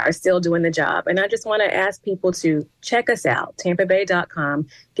are still doing the job. And I just want to ask people to check us out, tampabay.com.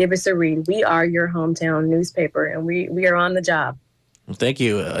 Give us a read. We are your hometown newspaper, and we are on the job. Thank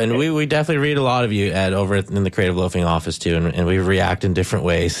you. And we definitely read a lot of you over in the Creative Loafing office, too, and we react in different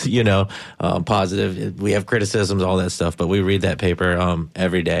ways, positive. We have criticisms, all that stuff, but we read that paper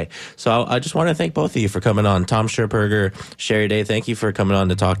every day. So I just want to thank both of you for coming on. Tom Scherperger, Sherry Day, thank you for coming on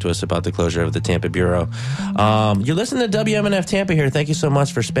to talk to us about the closure of the Tampa Bureau. You're listening to WMNF Tampa here. Thank you so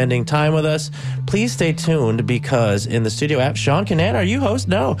much for spending time with us. Please stay tuned because in the studio app, Sean Canan, are you host?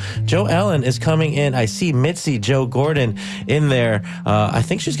 No. Joe Ellen is coming in. I see Mitzi Joe Gordon in there. I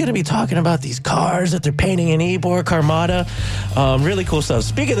think she's going to be talking about these cars that they're painting in Ybor, Carmada. Really cool stuff.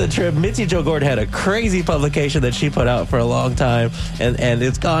 Speaking of the trip, Mitzi Joe Gordon had a crazy publication that she put out for a long time, and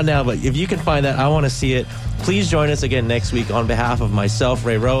it's gone now. But if you can find that, I want to see it. Please join us again next week on behalf of myself,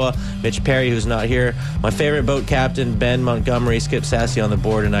 Ray Roa, Mitch Perry, who's not here, my favorite boat captain, Ben Montgomery, Skip Sassy on the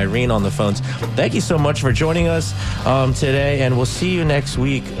board, and Irene on the phones. Thank you so much for joining us today, and we'll see you next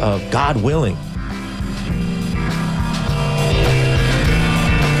week, God willing.